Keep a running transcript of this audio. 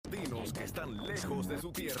los que están lejos de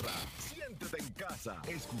su tierra. Siéntete en casa,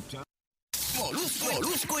 escucha.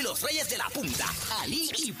 Molusco y los Reyes de la Punta, Ali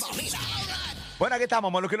y Pamela. Bueno, aquí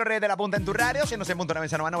estamos, Molusco y los Reyes de la Punta en tu radio,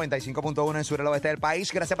 106.9 en sur el oeste del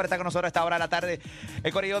país. Gracias por estar con nosotros a esta hora de la tarde.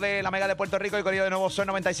 El corillo de la Mega de Puerto Rico, el corillo de Nuevo Sol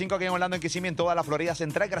 95 aquí en Orlando, en Kissimmee, en toda la Florida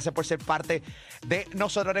Central. Gracias por ser parte de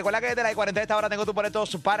nosotros. Recuerda que desde la 40 de esta hora tengo tus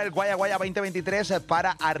boletos para el Guaya 2023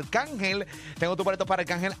 para Arcángel. Tengo tus boletos para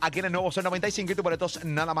Arcángel aquí en el Nuevo Sol 95 y tus boletos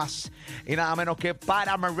nada más y nada menos que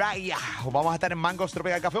para Mariah. Vamos a estar en Mangos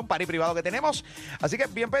Tropical Café, un party privado que tenemos. Así que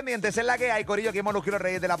bien pendientes, es la que hay, corillo, aquí en Molusco y los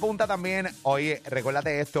Reyes de la Punta también. Oye,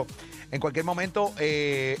 recuérdate esto, en cualquier momento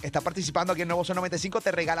estás participando aquí en Nuevo Sol 95,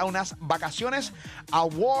 te regala unas vacaciones a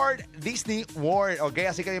Walt Disney World, ¿ok?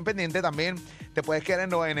 Así que bien pendiente también, te puedes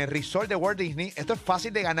quedar en el resort de Walt Disney. Esto es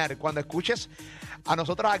fácil de ganar, cuando escuches a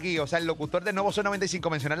nosotros aquí, o sea, el locutor de Nuevo Sol 95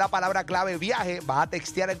 mencionar la palabra clave viaje, vas a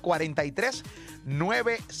textear el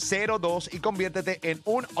 43902 y conviértete en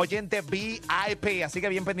un oyente VIP, así que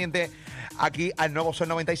bien pendiente aquí al Nuevo Sol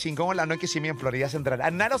 95 en Orlando, en Kissimmee, en Florida Central.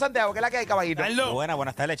 Arnaldo, Santiago, ¿qué es la que hay, caballito?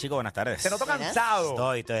 Buenas tardes, chicos, buenas tardes. Te noto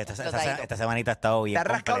cansado. Estoy. Esta semanita ha estado bien Te has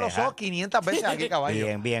rascado los ojos 500 veces aquí,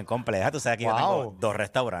 caballo. Bien compleja. Tú sabes que yo tengo 2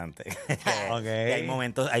 restaurantes. Ok. Y hay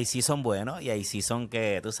momentos, ahí sí son buenos y ahí sí son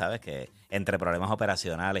que, tú sabes que entre problemas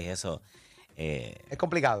operacionales y eso... es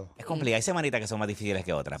complicado. Es complicado. Hay semanitas que son más difíciles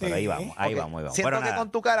que otras, pero ahí vamos. Siento Pero que nada.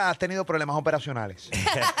 con tu cara has tenido problemas operacionales.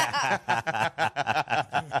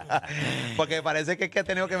 Porque parece que es que has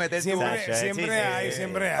tenido que meter Siempre hay.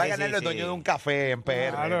 Para ganarle el dueño de un café en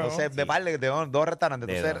PR. Claro. Entonces, de par de 2 restaurantes.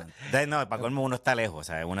 Entonces, No, para colmo uno está lejos. O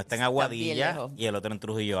sea, uno está en Aguadilla y el otro en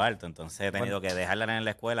Trujillo Alto. Entonces he tenido que dejarla en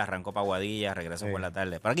la escuela, arranco para Aguadilla, regreso por la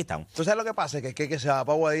tarde. Pero aquí estamos. ¿tú sabes lo que pasa? Que es que se va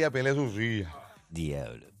para Aguadilla pierde su silla.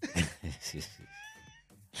 Diablo. Sí.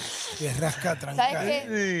 Te rasca ¿Sabes tranca.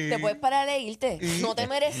 qué? Te puedes parar e irte. No te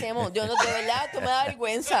merecemos. Yo no, de verdad, tú me da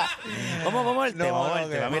vergüenza. ¿Cómo el tema? Vamos al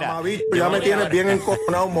tema. Mira, Mamabicho, ya me tienes bien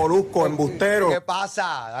encojonado, molusco, embustero. ¿Qué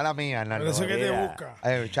pasa? A la mía, Arnaldo. Por eso que te Mira. busca.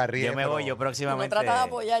 Charríe, yo me voy, yo No próximamente. tratas de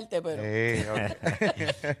apoyarte, pero...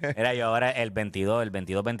 Mira, yo ahora el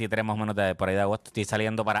 22-23 más o menos por ahí de agosto estoy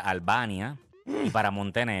saliendo para Albania y para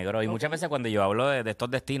Montenegro. Y muchas veces cuando yo hablo de estos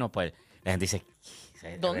destinos, pues la gente dice,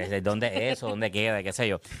 ¿Dónde es eso? ¿Dónde queda? ¿Qué sé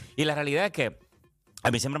yo? Y la realidad es que a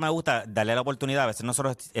mí siempre me gusta darle la oportunidad. A veces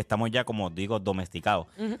nosotros estamos ya, como digo, domesticados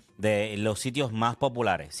de los sitios más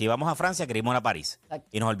populares. Si vamos a Francia, queremos ir a París. Exacto.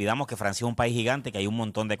 Y nos olvidamos que Francia es un país gigante, que hay un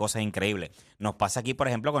montón de cosas increíbles. Nos pasa aquí, por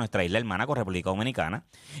ejemplo, con nuestra isla hermana, con República Dominicana.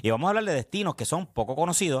 Y vamos a hablar de destinos que son poco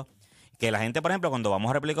conocidos, que la gente, por ejemplo, cuando vamos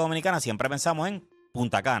a República Dominicana, siempre pensamos en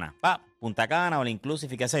Punta Cana. Punta Cana o la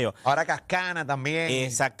Inclusive y qué sé yo. Ahora Cascana también.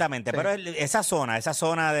 Exactamente, Sí. pero esa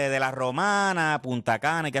zona de la Romana, Punta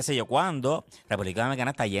Cana y qué sé yo, cuando República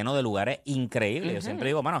Dominicana está lleno de lugares increíbles. Yo siempre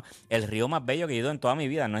digo, mano, el río más bello que he ido en toda mi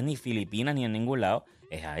vida no es ni Filipinas ni en ningún lado,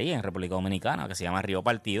 es ahí en República Dominicana, que se llama Río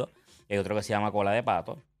Partido, hay otro que se llama Cola de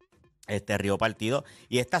Pato. Río Partido,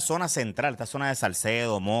 y esta zona central, esta zona de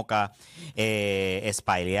Salcedo, Moca,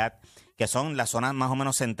 Espaillat, que son las zonas más o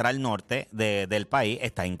menos central norte del país,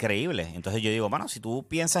 está increíble. Entonces yo digo, bueno, si tú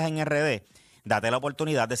piensas en RD, date la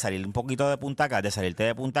oportunidad de salir un poquito de Punta Cana, de salirte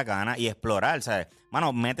de Punta Cana y explorar, ¿sabes?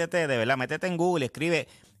 Mano, métete en Google, escribe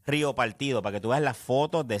Río Partido para que tú veas las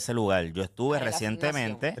fotos de ese lugar. Yo estuve La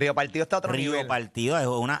recientemente. Río Partido está a otro Río nivel. Partido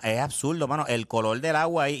es absurdo, mano. El color del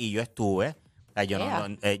agua ahí, y yo estuve. O sea,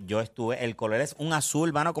 yo estuve. El color es un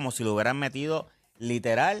azul, mano, como si le hubieran metido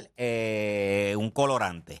literal un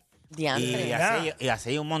colorante. Diantre. Y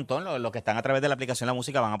así un montón. Los que están a través de la aplicación La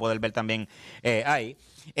Música van a poder ver también ahí.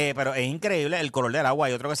 Pero es increíble el color del agua.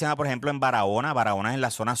 Hay otro que se llama, por ejemplo, en Barahona. Barahona es en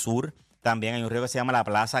la zona sur. También hay un río que se llama La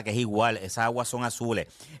Plaza, que es igual. Esas aguas son azules.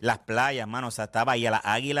 Las playas, mano. O sea, está Bahía Las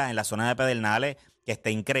Águilas en la zona de Pedernales, que está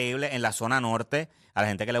increíble. En la zona norte, a la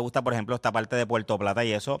gente que le gusta, por ejemplo, esta parte de Puerto Plata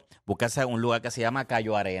y eso, búsquese un lugar que se llama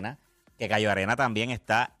Cayo Arena. Que Cayo Arena también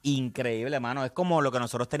está increíble, mano. Es como lo que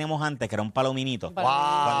nosotros teníamos antes, que era un palominito.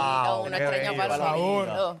 Wow, Una qué extraña bello.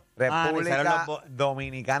 palomito. República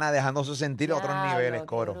Dominicana dejándose sentir a otros Diablo, niveles, qué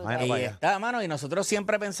coro. brutal. Imagínate Y para allá. está, mano, y nosotros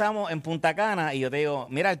siempre pensamos en Punta Cana y yo te digo,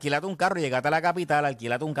 mira, alquilate un carro, llegate a la capital,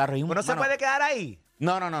 alquilate un carro. Y ¿Uno se puede quedar ahí?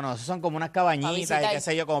 No, esos son como unas cabañitas y visitar. qué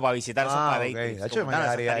sé yo, como para visitar esos Ok. paradeitos. Hacho, me Eso quedaría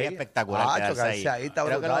estaría ahí. espectacular Hacho, quedarse quedarse ahí está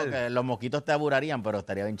Creo que brutal. los mosquitos te aburrirían, pero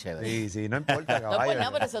estaría bien chévere. Sí, no importa, No, caballo. pues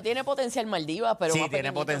nada, pero eso tiene potencial Maldivas, pero Sí, más tiene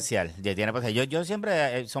pequeñito. potencial. Ya tiene potencial. Yo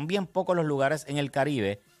siempre, son bien pocos los lugares en el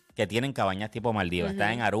Caribe que tienen cabañas tipo Maldivas.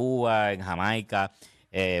 Está en Aruba, en Jamaica.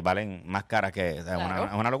 Valen más caras que... Es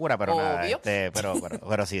una locura, pero nada. Obvio.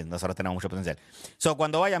 Pero sí, nosotros tenemos mucho potencial.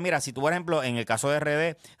 Cuando vayas, mira, si tú, por ejemplo, en el caso de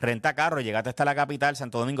RD, renta carro, llegaste hasta la capital,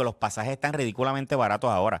 Santo Domingo, los pasajes están ridículamente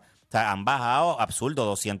baratos ahora. sea, han bajado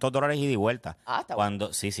absurdo, $200 ida y vuelta. Está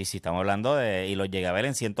Cuando, sí, estamos hablando de, y los llegué a ver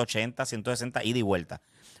en 180, 160 ida y vuelta.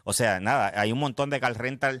 O sea, nada, hay un montón de car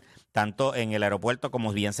rental, tanto en el aeropuerto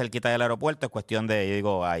como bien cerquita del aeropuerto. Es cuestión de, yo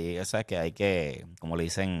digo, ¿sabes que hay que, como le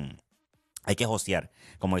dicen, hay que josear,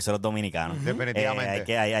 como dicen los dominicanos.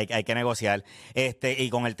 Definitivamente. Hay que negociar. Y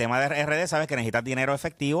con el tema de RD, sabes que necesitas dinero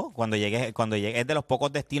efectivo cuando llegues. Es de los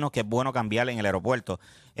pocos destinos que es bueno cambiar en el aeropuerto.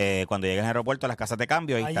 Cuando llegues al aeropuerto, las casas de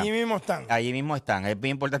cambio, ahí están. Mismo están. Allí mismo están. Es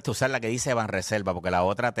bien importante usar la que dice Banreserva, porque la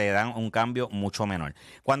otra te dan un cambio mucho menor.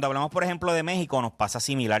 Cuando hablamos, por ejemplo, de México, nos pasa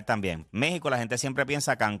similar también. México, la gente siempre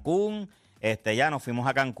piensa Cancún, ya nos fuimos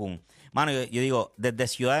a Cancún. Mano, yo digo, desde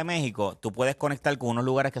Ciudad de México, tú puedes conectar con unos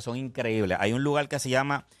lugares que son increíbles. Hay un lugar que se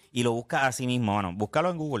llama, y lo buscas así mismo, mano, búscalo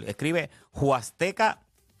en Google, escribe Huasteca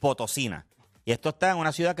Potosina. Y esto está en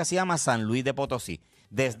una ciudad que se llama San Luis de Potosí.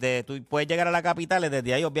 Tú puedes llegar a la capital, y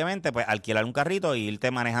desde ahí, obviamente, pues alquilar un carrito y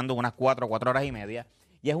irte manejando unas 4 horas y media.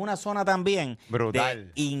 Y es una zona también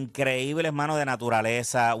brutal, de increíbles manos de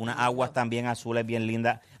naturaleza, unas aguas también azules bien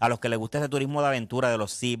lindas. A los que les gusta ese turismo de aventura, de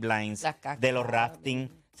los ziplines, de los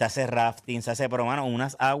rafting, se hace, pero mano,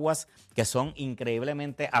 unas aguas que son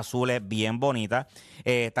increíblemente azules, bien bonitas.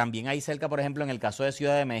 También hay cerca, por ejemplo, en el caso de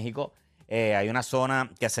Ciudad de México, hay una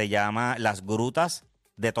zona que se llama Las Grutas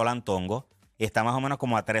de Tolantongo. Y está más o menos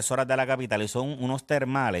como a 3 horas de la capital y son unos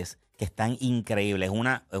termales que están increíbles.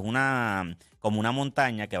 Es una como una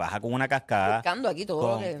montaña que baja con una cascada. Buscando aquí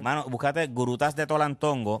todo lo que... Mano, búscate Grutas de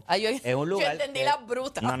Tolantongo. Es un lugar... Yo entendí las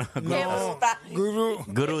brutas. No,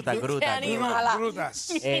 Grutas. Qué animala.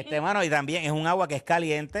 Grutas. Mano, y también es un agua que es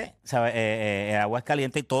caliente, ¿sabes? El agua es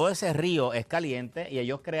caliente y todo ese río es caliente y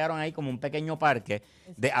ellos crearon ahí como un pequeño parque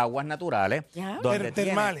de aguas naturales.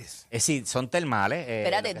 Termales. Sí, son termales.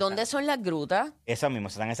 Espérate, ¿dónde son las grutas? Eso mismo,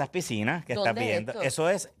 están esas piscinas que estás ¿Dónde es viendo. esto? Eso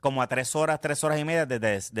es como a 3 horas y media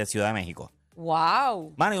de Ciudad de México.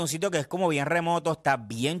 ¡Wow! Mano, y un sitio que es como bien remoto, está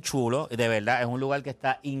bien chulo, de verdad, es un lugar que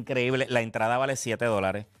está increíble. La entrada vale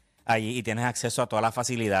 $7 allí y tienes acceso a todas las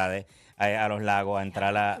facilidades, a los lagos, a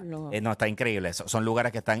entrar no, está increíble. Son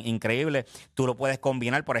lugares que están increíbles. Tú lo puedes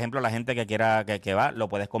combinar, por ejemplo, la gente que quiera que va, lo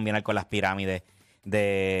puedes combinar con las pirámides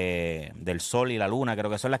del Sol y la Luna,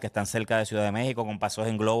 creo que son las que están cerca de Ciudad de México, con pasos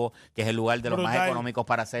en globo, que es el lugar de los más económicos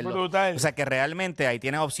para hacerlo. Brutal. O sea que realmente ahí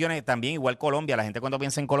tienes opciones también, igual Colombia. La gente cuando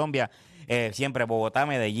piensa en Colombia, siempre Bogotá,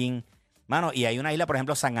 Medellín. Mano, y hay una isla, por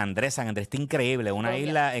ejemplo, San Andrés está increíble, una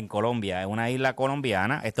isla en Colombia, es una isla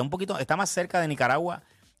colombiana, está más cerca de Nicaragua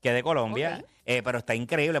que de Colombia, pero está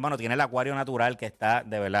increíble, mano. Tiene el acuario natural que está,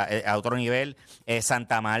 de verdad, a otro nivel.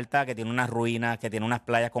 Santa Marta, que tiene unas ruinas, que tiene unas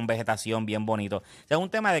playas con vegetación bien bonito. O sea, es un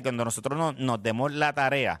tema de que cuando nosotros nos demos la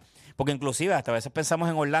tarea, porque inclusive hasta a veces pensamos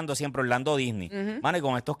en Orlando, siempre Orlando Disney. Mano, y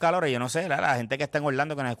con estos calores, yo no sé, la gente que está en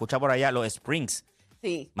Orlando, que nos escucha por allá, los Springs.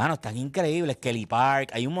 Sí. Mano, están increíbles. Kelly Park,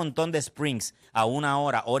 hay un montón de springs a 1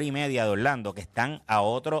 hora, hora y media de Orlando que están a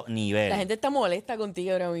otro nivel. La gente está molesta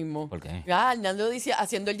contigo ahora mismo. ¿Por qué? Arnaldo dice,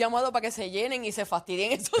 haciendo el llamado para que se llenen y se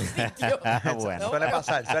fastidien esos sitios. Bueno.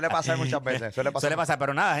 Suele pasar muchas veces. Suele pasar,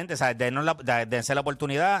 pero nada, gente, ¿sabes? Dense la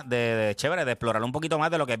oportunidad de chévere, de explorar un poquito más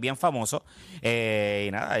de lo que es bien famoso. Y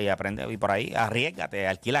nada, y aprende, y por ahí, arriésgate,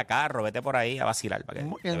 alquila carro, vete por ahí a vacilar, para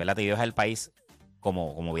que de verdad te lleves al país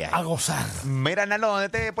como viaje. A gozar. Mira, Arnaldo, ¿dónde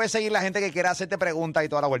te puede seguir la gente que quiera hacerte preguntas y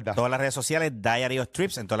toda la vuelta? Todas las redes sociales, Diary of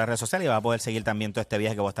Trips, en todas las redes sociales, y vas a poder seguir también todo este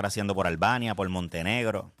viaje que voy a estar haciendo por Albania, por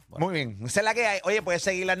Montenegro. Bueno. Muy bien, esa es la que hay. Oye, puedes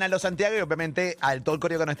seguir a Arnaldo Santiago y obviamente al todo el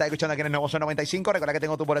corillo que nos está escuchando aquí en el Nuevo Sol 95. Recuerda que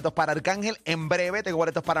tengo tus boletos para Arcángel en breve, tengo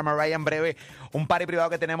boletos para Mariah en breve, un party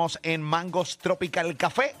privado que tenemos en Mangos Tropical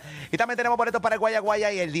Café. Y también tenemos boletos para el Guaya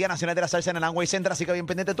Guaya y el Día Nacional de la Salsa en el Amway Center, así que bien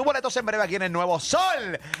pendiente. Tus boletos en breve aquí en el Nuevo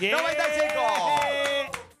Sol 95.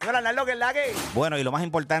 Hola, Arnaldo, ¿qué es la que? Bueno, y lo más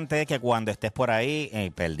importante es que cuando estés por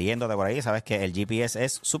ahí, perdiéndote por ahí, sabes que el GPS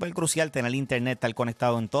es súper crucial, tener internet, estar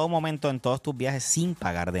conectado en todo momento, en todos tus viajes, sin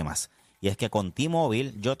pagar de más. Y es que con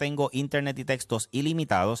T-Mobile yo tengo internet y textos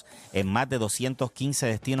ilimitados en más de 215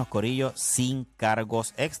 destinos, corillo, sin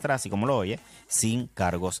cargos extra, así como lo oye, sin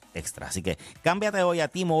cargos extra. Así que cámbiate hoy a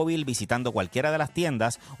T-Mobile visitando cualquiera de las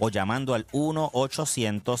tiendas o llamando al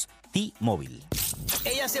 1-800-T-Mobile.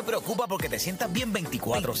 Ella se preocupa porque te sientas bien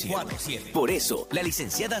 24/7. Por eso, la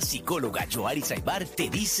licenciada psicóloga Joari Saibar te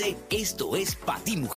dice, esto es pa' ti, mujer.